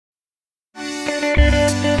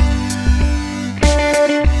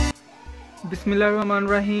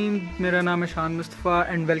बिस्मिल्लाहिर्रहमानिर्रहीम। मेरा नाम है शान Mustafa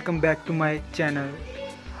and welcome back to my channel.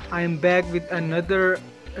 I am back with another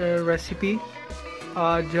recipe.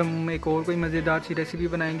 आज हम एक और कोई मज़ेदार सी रेसिपी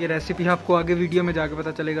बनाएंगे। रेसिपी आपको आगे वीडियो में जाके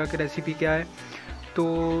पता चलेगा कि रेसिपी क्या है। तो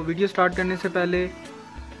वीडियो स्टार्ट करने से पहले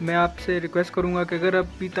मैं आपसे रिक्वेस्ट करूंगा कि अगर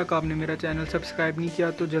अभी तक आपने मेरा चैनल सब्सक्राइब नहीं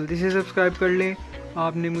किया तो जल्दी से सब्सक्राइब कर लें।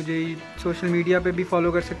 आपने मुझे सोशल मीडिया पे भी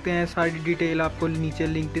फॉलो कर सकते हैं। सारी डिटेल आपको नीचे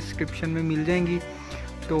लिंक डिस्क्रिप्शन में मिल जाएंगी।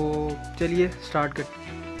 तो चलिए स्टार्ट करते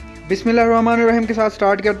हैं। बिस्मिल्लाहिर्रहमानिर्रहीम के साथ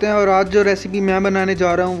स्टार्ट करते हैं। और आज जो रेसिपी मैं बनाने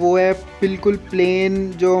जा रहा हूँ वो है बिल्कुल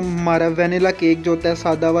प्लेन, जो हमारा वनीला केक जो होता है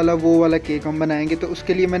सादा वाला, वो वाला केक हम बनाएंगे। तो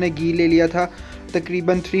उसके लिए मैंने घी ले लिया था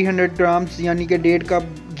तकरीबन 300 ग्राम्स, यानी कि 1.5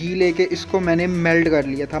 कप घी लेके इसको मैंने मेल्ट कर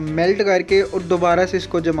लिया था। मेल्ट करके और दोबारा से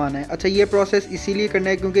इसको जमाना है। अच्छा, ये प्रोसेस इसीलिए करना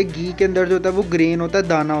है क्योंकि घी के अंदर जो होता है वो ग्रेन होता है,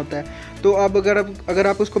 दाना होता है। तो अब अगर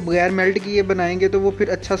आप उसको बगैर मेल्ट किए बनाएंगे तो वो फिर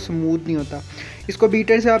अच्छा स्मूथ नहीं होता। इसको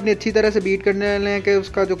बीटर से आपने अच्छी तरह से बीट करने वाले हैं कि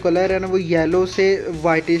उसका जो कलर है ना वो येलो से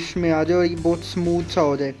वाइटिश में आ जाए और ये बहुत स्मूथ सा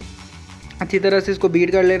हो जाए। अच्छी तरह से इसको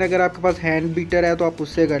बीट कर लेना। अगर आपके पास हैंड बीटर है तो आप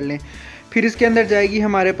उससे कर लें। फिर इसके अंदर जाएगी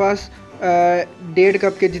हमारे पास 1.5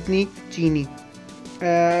 कप के जितनी चीनी।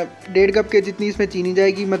 1.5 कप के जितनी इसमें चीनी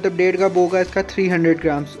जाएगी, मतलब 1.5 कप होगा इसका 300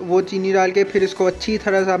 ग्राम्स। वो चीनी डाल के फिर इसको अच्छी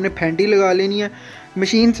तरह से आपने फेंटी लगा लेनी है।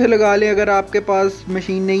 मशीन से लगा लें, अगर आपके पास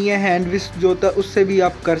मशीन नहीं है, हैंड विस्क जो होता है उससे भी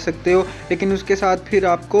आप कर सकते हो। लेकिन उसके साथ फिर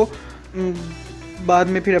आपको बाद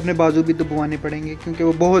में फिर अपने बाजू भी दबवाने पड़ेंगे क्योंकि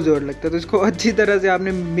वो बहुत ज़ोर लगता है। तो इसको अच्छी तरह से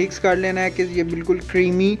आपने मिक्स कर लेना है कि ये बिल्कुल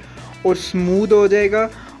क्रीमी और स्मूथ हो जाएगा।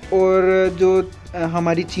 और जो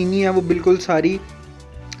हमारी चीनी है वो बिल्कुल सारी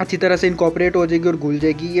अच्छी तरह से इनकॉर्पोरेट हो जाएगी और घुल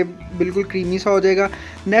जाएगी। ये बिल्कुल क्रीमी सा हो जाएगा।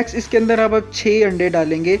 नेक्स्ट इसके अंदर आप 6 अंडे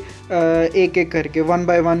डालेंगे, एक एक करके 1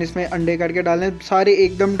 बाय 1 इसमें अंडे करके डालने। सारे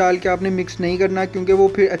एकदम डाल के आपने मिक्स नहीं करना क्योंकि वो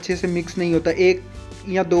फिर अच्छे से मिक्स नहीं होता। 1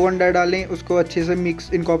 या 2 अंडा डालें, उसको अच्छे से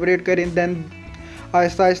मिक्स इनकॉर्पोरेट करें। देन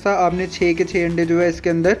आहिस्ता आहिस्ता आपने 6 के 6 अंडे जो है इसके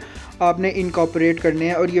अंदर आपने इनकॉर्पोरेट करने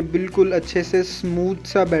हैं और ये बिल्कुल अच्छे से स्मूथ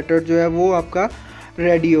सा बैटर जो है वो आपका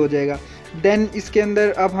रेडी हो जाएगा। देन इसके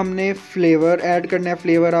अंदर अब हमने फ्लेवर ऐड करना है।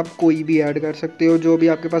 फ्लेवर आप कोई भी ऐड कर सकते हो जो भी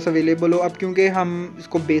आपके पास अवेलेबल हो। अब क्योंकि हम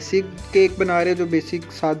इसको बेसिक केक बना रहे हैं, जो बेसिक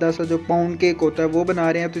सादा सा जो पाउंड केक होता है वो बना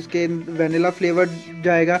रहे हैं, तो इसके वनीला फ्लेवर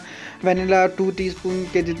जाएगा। वनीला 2 टीस्पून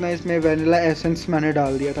के जितना इसमें वनीला एसेंस मैंने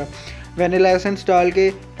डाल दिया था। वनीला एसेंस डाल के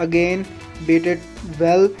अगेन बीट इट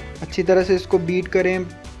वेल। अच्छी तरह से इसको बीट करें।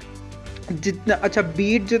 जितना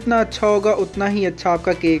अच्छा होगा उतना ही अच्छा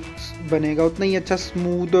आपका केक बनेगा, उतना ही अच्छा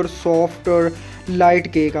स्मूथ और सॉफ्ट और लाइट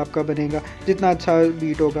केक आपका बनेगा जितना अच्छा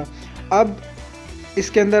बीट होगा। अब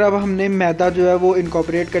इसके अंदर अब हमने मैदा जो है वो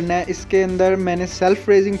इनकॉर्पोरेट करना है। इसके अंदर मैंने सेल्फ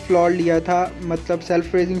रेजिंग फ्लोर लिया था। मतलब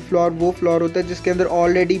सेल्फ रेजिंग फ्लोर वो फ्लोर होता है जिसके अंदर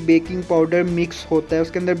ऑलरेडी बेकिंग पाउडर मिक्स होता है,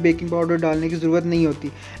 उसके अंदर बेकिंग पाउडर डालने की ज़रूरत नहीं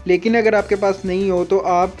होती। लेकिन अगर आपके पास नहीं हो तो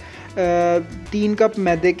आप 3 कप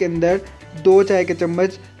मैदे के अंदर 2 चाय के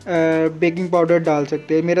चम्मच बेकिंग पाउडर डाल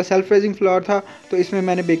सकते हैं। मेरा सेल्फ रेजिंग फ्लोर था तो इसमें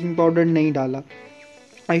मैंने बेकिंग पाउडर नहीं डाला।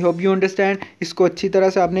 I hope you understand. इसको अच्छी तरह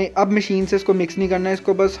से आपने अब मशीन से इसको मिक्स नहीं करना है,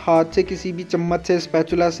 इसको बस हाथ से किसी भी चम्मच से,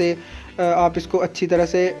 स्पैचुला से आप इसको अच्छी तरह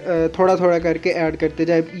से थोड़ा थोड़ा करके ऐड करते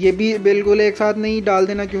जाए। ये भी बिल्कुल एक साथ नहीं डाल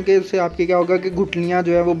देना क्योंकि उससे आपके क्या होगा कि गुठलियाँ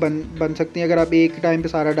जो है वो बन सकती हैं अगर आप एक टाइम पे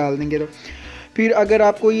सारा डाल देंगे तो। फिर अगर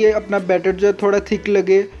आपको ये अपना बैटर जो है थोड़ा थिक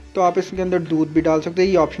लगे तो आप इसके अंदर दूध भी डाल सकते हैं,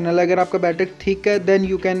 ये ऑप्शनल है। अगर आपका बैटर थिक है then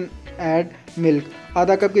you can add milk.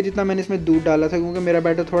 आधा कप के जितना मैंने इसमें दूध डाला था क्योंकि मेरा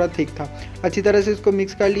बैटर थोड़ा थिक था। अच्छी तरह से इसको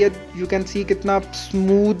मिक्स कर लिया। यू कैन सी कितना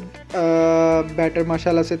स्मूथ बैटर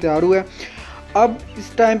माशाल्लाह से तैयार हुआ है। अब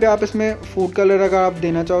इस टाइम पे आप इसमें फूड कलर अगर आप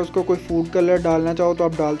देना चाहो, उसको कोई फूड कलर डालना चाहो तो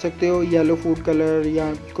आप डाल सकते हो, येलो फूड कलर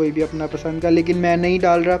या कोई भी अपना पसंद का, लेकिन मैं नहीं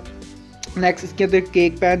डाल रहा। नेक्स्ट इसके अंदर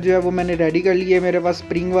केक पैन जो है वो मैंने रेडी कर लिया है। मेरे पास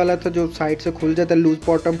स्प्रिंग वाला था जो साइड से खुल जाता है, लूज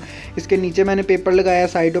बॉटम। इसके नीचे मैंने पेपर लगाया,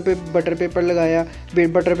 साइडों पे बटर पेपर लगाया,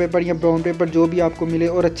 बटर पेपर या ब्राउन पेपर जो भी आपको मिले,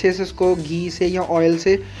 और अच्छे से इसको घी से या ऑयल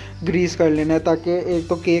से ग्रीस कर लेना है ताकि एक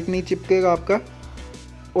तो केक नहीं चिपकेगा आपका,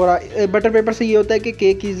 और बटर पेपर से ये होता है कि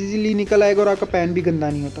केक ईजीली निकल आएगा और आपका पैन भी गंदा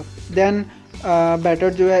नहीं होता। देन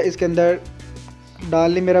बैटर जो है इसके अंदर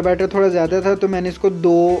डाल लें। मेरा बैटर थोड़ा ज़्यादा था तो मैंने इसको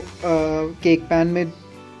 2 केक पैन में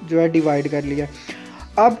जो है डिवाइड कर लिया।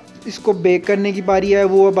 अब इसको बेक करने की बारी है,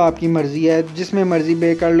 वो अब आपकी मर्ज़ी है, जिसमें मर्ज़ी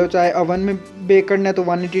बेक कर लो। चाहे ओवन में बेक करना है तो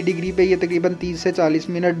 180 डिग्री पे ये तकरीबन 30 से 40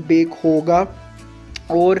 मिनट बेक होगा।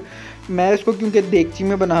 और मैं इसको क्योंकि देगची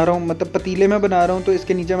में बना रहा हूँ, मतलब पतीले में बना रहा हूँ, तो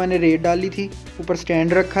इसके नीचे मैंने रेत डाली थी, ऊपर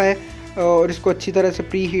स्टैंड रखा है और इसको अच्छी तरह से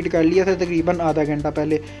प्री हीट कर लिया था तकरीबन आधा घंटा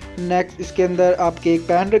पहले। नेक्स्ट इसके अंदर आप केक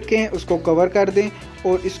पैन रखें, उसको कवर कर दें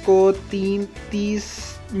और इसको 30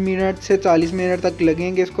 मिनट से 40 मिनट तक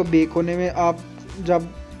लगेंगे इसको बेक होने में। आप जब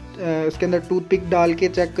इसके अंदर टूथपिक डाल के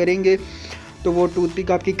चेक करेंगे तो वो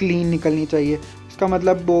टूथपिक आपकी क्लीन निकलनी चाहिए। इसका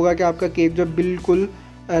मतलब होगा कि आपका केक जो बिल्कुल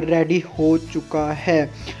रेडी हो चुका है।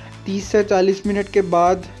 30 से 40 मिनट के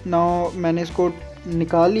बाद नाउ मैंने इसको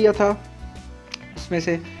निकाल लिया था इसमें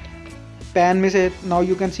से, पैन में से। नाउ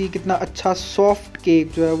यू कैन सी कितना अच्छा सॉफ्ट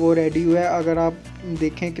केक जो है वो रेडी हुआ है। अगर आप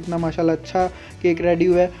देखें कितना माशाल्लाह अच्छा केक रेडी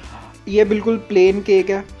हुआ है। ये बिल्कुल प्लेन केक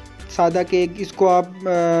है, सादा केक। इसको आप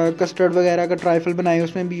कस्टर्ड वगैरह का ट्राइफल बनाए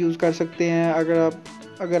उसमें भी यूज़ कर सकते हैं।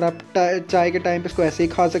 अगर आप चाय के टाइम पे इसको ऐसे ही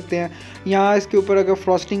खा सकते हैं। यहाँ इसके ऊपर अगर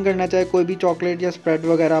फ्रॉस्टिंग करना चाहे कोई भी चॉकलेट या स्प्रेड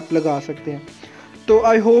वगैरह आप लगा सकते हैं। तो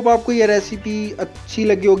आई होप आपको ये रेसिपी अच्छी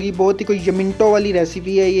लगी होगी। बहुत ही कोई यमिंटो वाली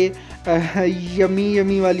रेसिपी है ये,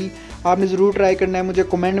 यमी वाली। आपने ज़रूर ट्राई करना है। मुझे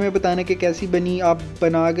कमेंट में बताना कि कैसी बनी। आप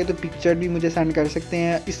बना के तो पिक्चर भी मुझे सेंड कर सकते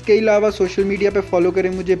हैं। इसके अलावा सोशल मीडिया पे फॉलो करें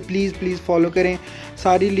मुझे, प्लीज़ फॉलो करें।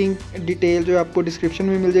 सारी लिंक डिटेल जो है आपको डिस्क्रिप्शन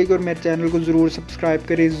में मिल जाएगी। और मेरे चैनल को ज़रूर सब्सक्राइब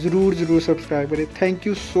करें, ज़रूर सब्सक्राइब करें। Thank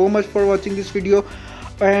you so much for watching this video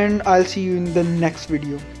and I will see you in the next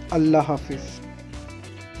video. अल्लाह हाफिज़।